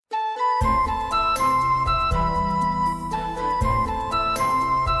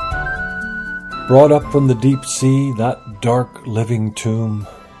Brought up from the deep sea, that dark living tomb,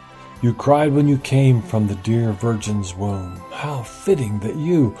 you cried when you came from the dear Virgin's womb. How fitting that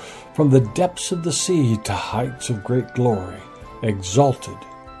you, from the depths of the sea to heights of great glory, exalted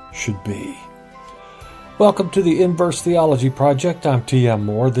should be. Welcome to the InVerse Theology Project. I'm T.M.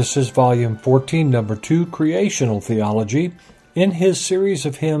 Moore. This is Volume 14, Number 2, Creational Theology. In his series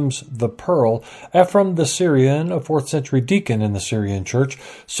of hymns, The Pearl, Ephrem the Syrian, a 4th century deacon in the Syrian church,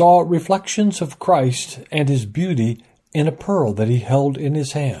 saw reflections of Christ and his beauty in a pearl that he held in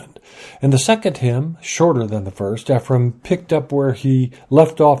his hand. In the second hymn, shorter than the first, Ephrem picked up where he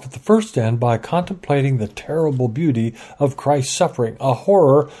left off at the first end by contemplating the terrible beauty of Christ's suffering, a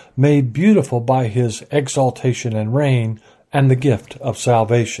horror made beautiful by his exaltation and reign and the gift of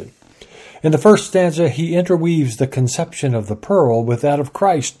salvation. In the first stanza, he interweaves the conception of the pearl with that of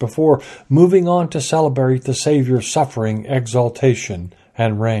Christ before moving on to celebrate the Savior's suffering, exaltation,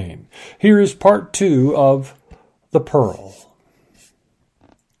 and reign. Here is part 2 of The Pearl.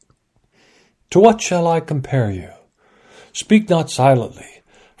 To what shall I compare you? Speak not silently.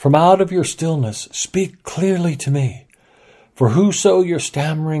 From out of your stillness, speak clearly to me. For whoso your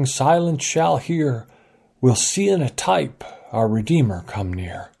stammering silence shall hear, will see in a type our Redeemer come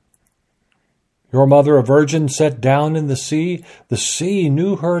near. Your mother a virgin set down in the sea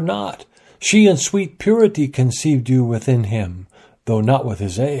knew her not. She in sweet purity conceived you within him, though not with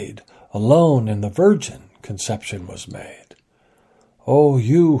his aid. Alone in the virgin conception was made. O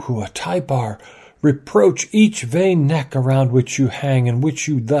you who a type are, reproach each vain neck around which you hang and which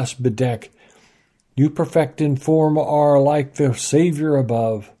you thus bedeck. You perfect in form are like the Savior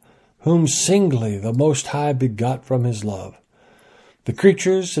above, whom singly the Most High begot from his love. The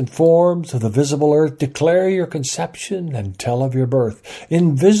creatures and forms of the visible earth declare your conception and tell of your birth.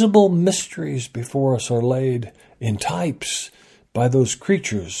 Invisible mysteries before us are laid in types by those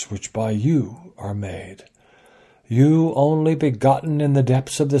creatures which by you are made. You only begotten in the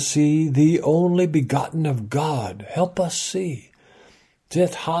depths of the sea, the only begotten of God, help us see.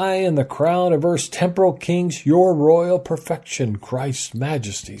 Sit high in the crown of earth's temporal kings, your royal perfection Christ's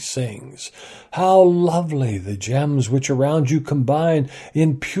majesty sings. How lovely the gems which around you combine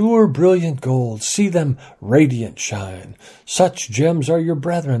in pure brilliant gold, see them radiant shine. Such gems are your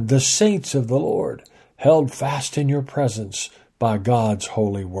brethren, the saints of the Lord, held fast in your presence by God's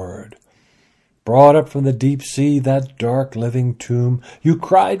holy word. Brought up from the deep sea, that dark living tomb, you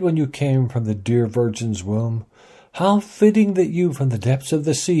cried when you came from the dear Virgin's womb. How fitting that you from the depths of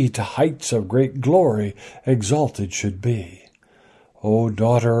the sea to heights of great glory exalted should be. O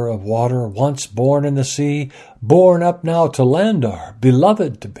daughter of water, once born in the sea, born up now to land are,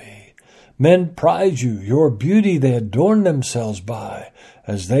 beloved to be. Men prize you, your beauty they adorn themselves by,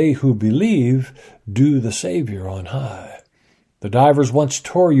 as they who believe do the Savior on high. The divers once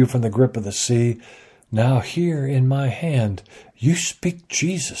tore you from the grip of the sea. Now here in my hand you speak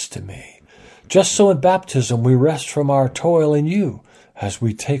Jesus to me. Just so in baptism we rest from our toil in you, as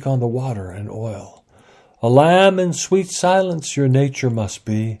we take on the water and oil. A lamb in sweet silence your nature must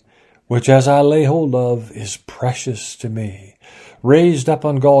be, which as I lay hold of is precious to me. Raised up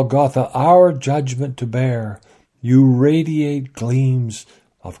on Golgotha our judgment to bear, you radiate gleams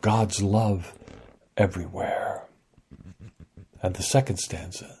of God's love everywhere. And the second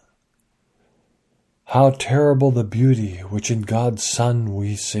stanza. How terrible the beauty which in God's Son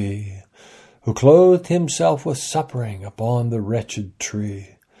we see, who clothed himself with suffering upon the wretched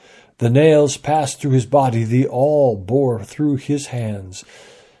tree. The nails passed through his body, the awl bore through his hands,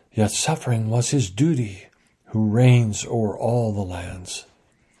 yet suffering was his duty, who reigns o'er all the lands.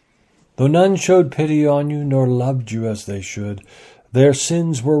 Though none showed pity on you, nor loved you as they should, their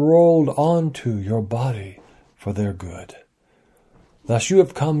sins were rolled onto your body for their good. Thus you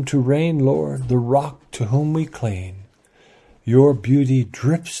have come to reign, Lord, the rock to whom we cling. Your beauty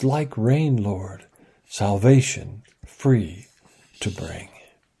drips like rain, Lord, salvation free to bring.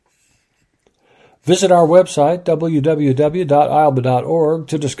 Visit our website, www.ilba.org,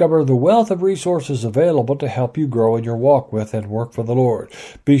 to discover the wealth of resources available to help you grow in your walk with and work for the Lord.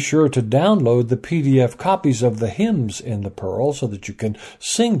 Be sure to download the PDF copies of the hymns in the Pearl so that you can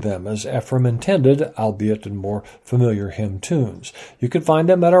sing them as Ephrem intended, albeit in more familiar hymn tunes. You can find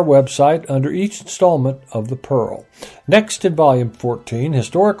them at our website under each installment of the Pearl. Next, in Volume 14,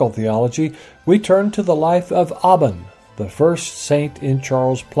 Historical Theology, we turn to the life of Aban, the first saint in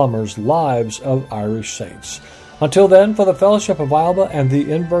Charles Plummer's Lives of Irish Saints. Until then, for the Fellowship of Ilba and the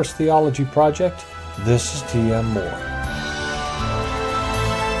InVerse Theology Project, this is T.M. Moore.